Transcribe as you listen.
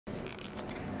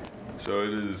So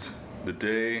it is the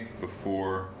day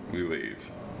before we leave,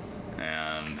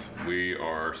 and we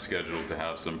are scheduled to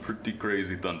have some pretty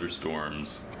crazy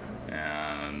thunderstorms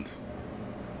and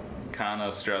kind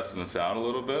of stressing us out a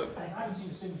little bit. I haven't seen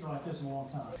a signature like this in a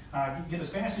long time. Get as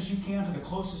fast as you can to the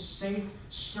closest safe,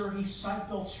 sturdy,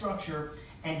 site-built structure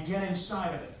and get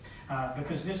inside of it,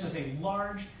 because this is a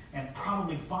large and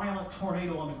probably violent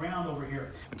tornado on the ground over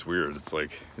here. It's weird. It's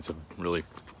like, it's a really,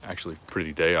 actually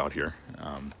pretty day out here.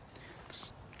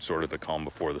 It's sort of the calm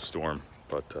before the storm,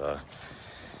 but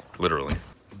literally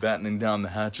battening down the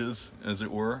hatches, as it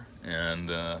were, and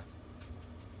you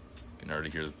can already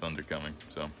hear the thunder coming.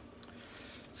 So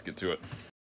let's get to it.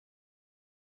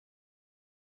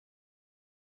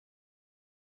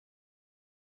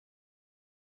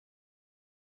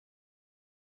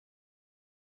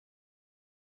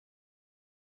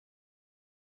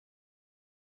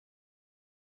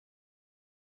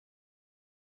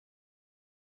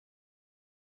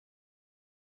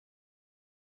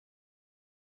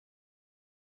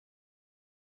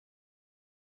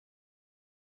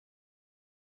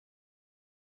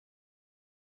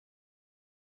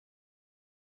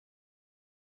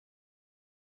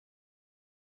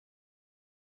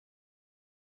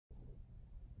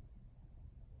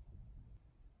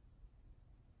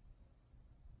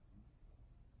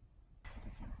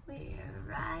 We're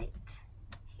right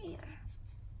here.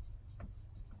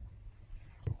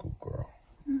 Good girl.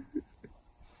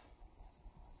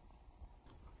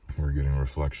 We're getting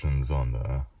reflections on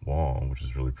the wall, which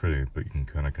is really pretty, but you can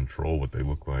kind of control what they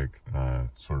look like,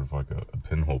 sort of like a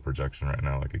pinhole projection right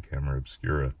now, like a camera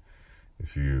obscura.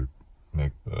 If you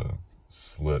make the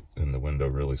slit in the window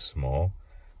really small,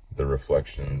 the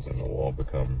reflections in the wall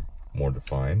become more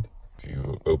defined. If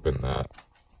you open that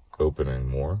opening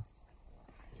more,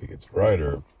 it gets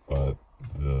brighter, but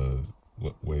the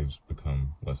waves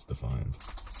become less defined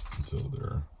until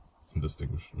they're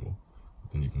indistinguishable.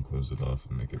 But then you can close it off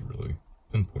and make it really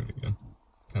pinpoint again.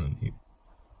 Kind of neat.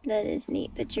 That is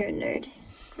neat, but you're a nerd.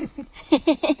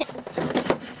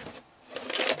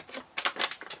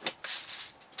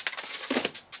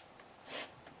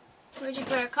 Where'd you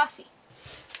put our coffee?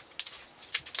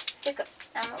 Here, go.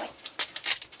 Out of my way.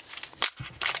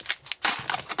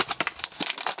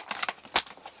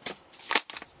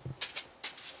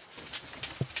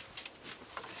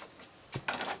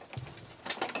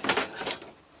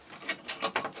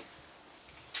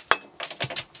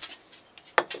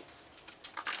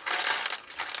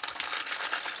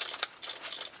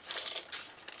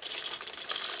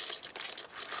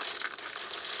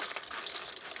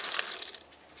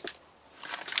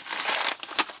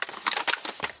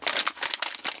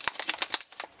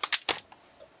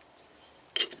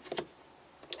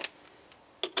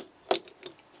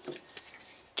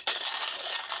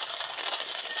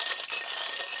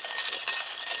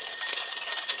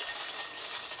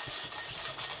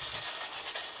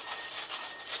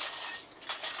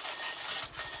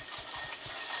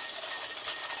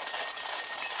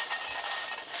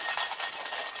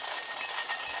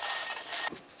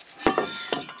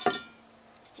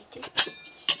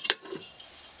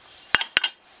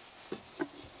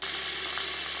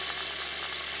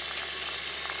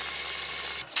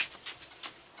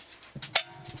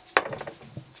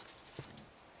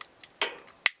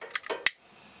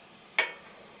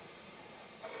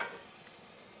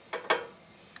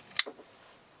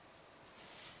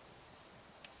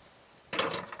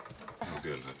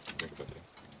 Good. Think about that.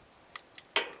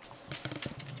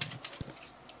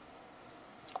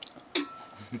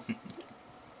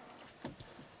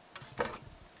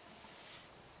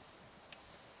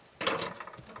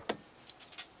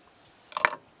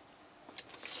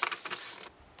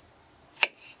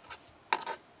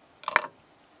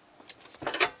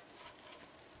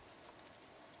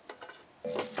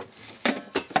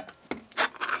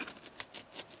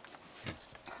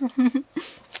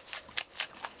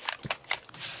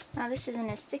 Oh, this isn't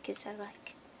as thick as I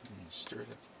like. Stir it.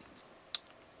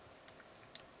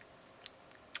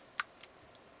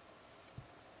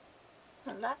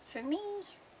 A lot for me.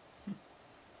 A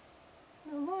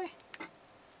little more.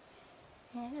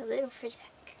 And a little for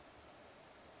Zach.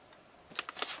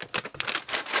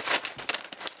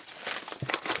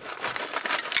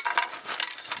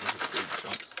 Those are big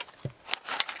chunks.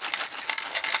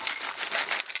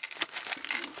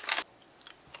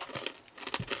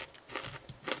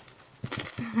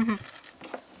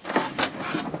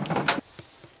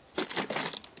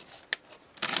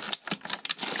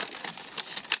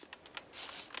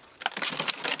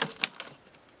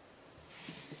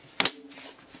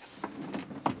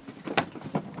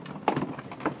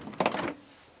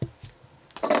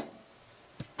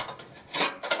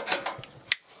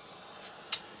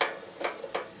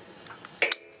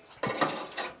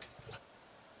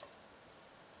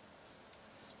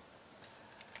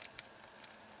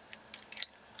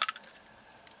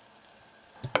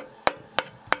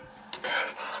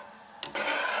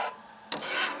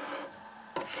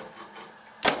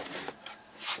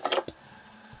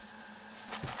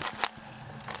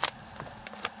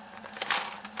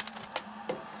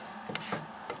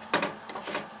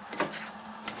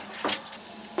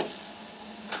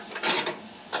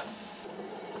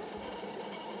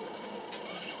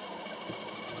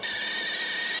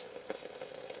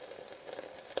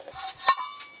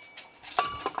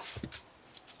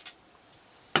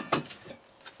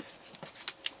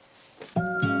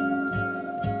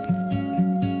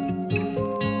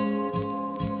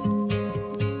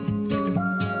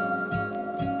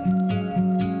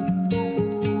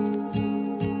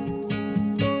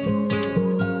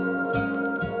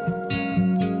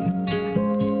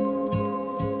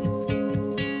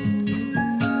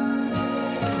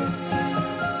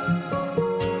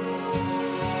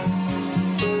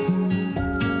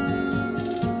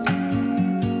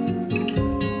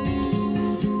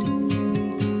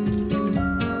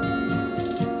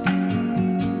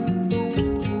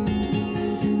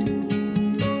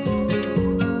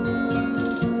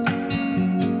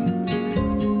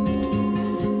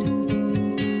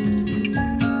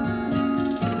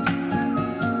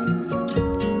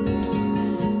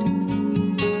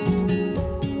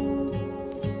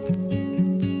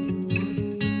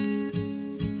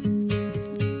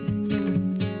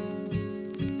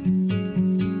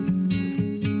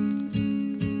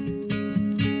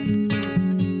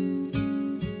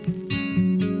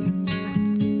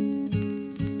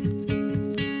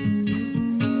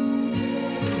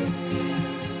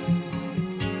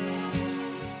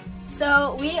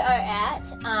 are at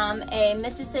a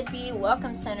Mississippi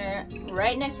Welcome Center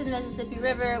right next to the Mississippi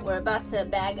River. We're about to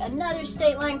bag another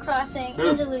state line crossing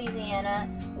into Louisiana,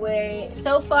 where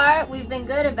so far we've been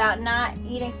good about not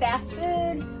eating fast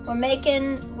food.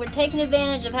 We're taking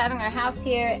advantage of having our house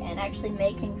here and actually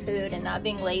making food and not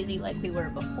being lazy like we were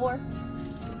before.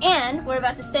 And we're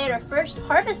about to stay at our first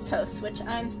Harvest Host, which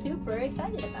I'm super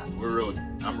excited about.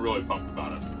 I'm really pumped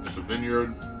about it. It's a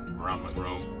vineyard around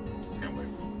Monroe. Can't wait.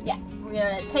 Yeah, we're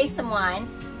gonna taste some wine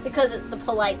because it's the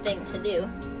polite thing to do.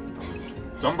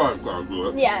 Somebody's gotta do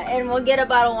it. Yeah, and we'll get a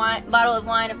bottle of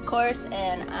wine, of course,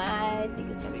 and I think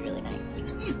it's gonna be really nice.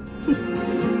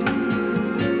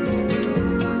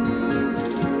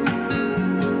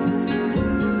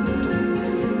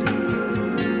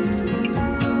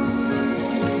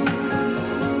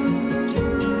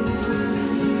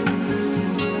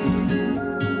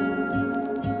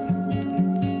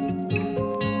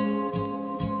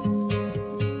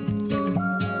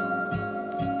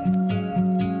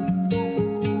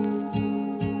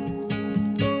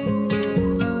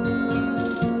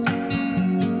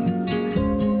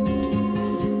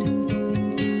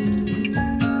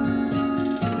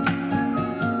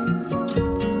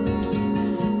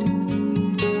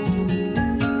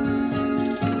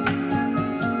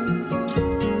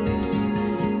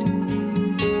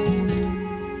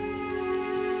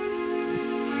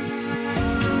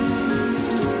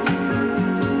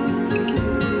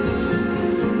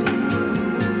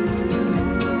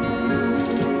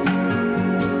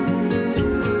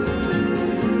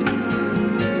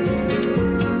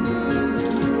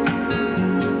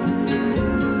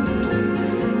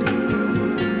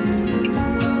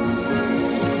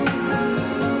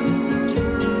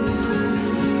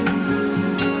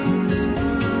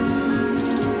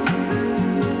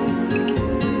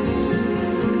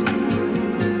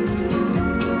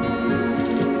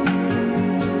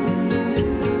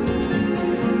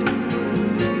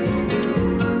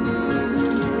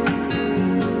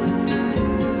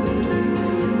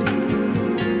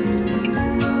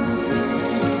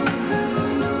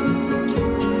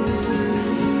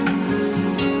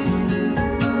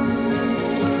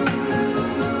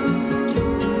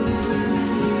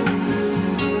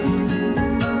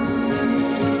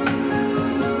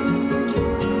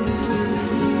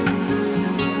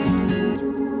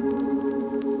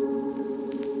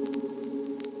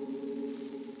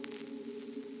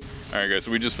 Alright guys,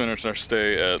 so we just finished our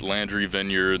stay at Landry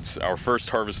Vineyards, our first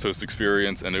Harvest Host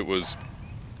experience, and it was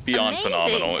beyond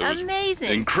phenomenal. It was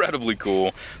incredibly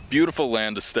cool. Beautiful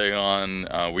land to stay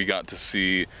on. We got to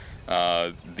see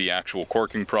the actual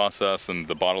corking process and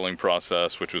the bottling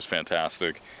process, which was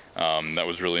fantastic. That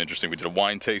was really interesting. We did a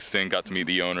wine tasting, got to meet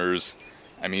the owners.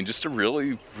 I mean, just a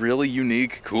really, really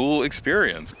unique, cool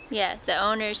experience. Yeah, the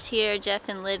owners here, Jeff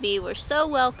and Libby, were so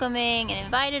welcoming and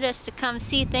invited us to come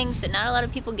see things that not a lot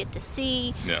of people get to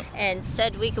see. Yeah. And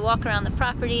said we could walk around the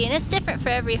property. And it's different for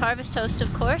every Harvest Host,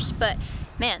 of course, but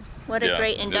man, what a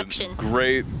great induction.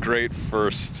 Great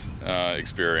first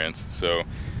experience. So,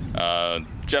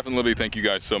 Jeff and Libby, thank you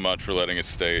guys so much for letting us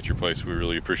stay at your place. We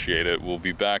really appreciate it. We'll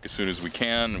be back as soon as we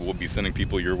can. We'll be sending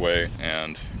people your way,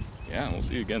 and yeah, we'll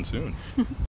see you again soon.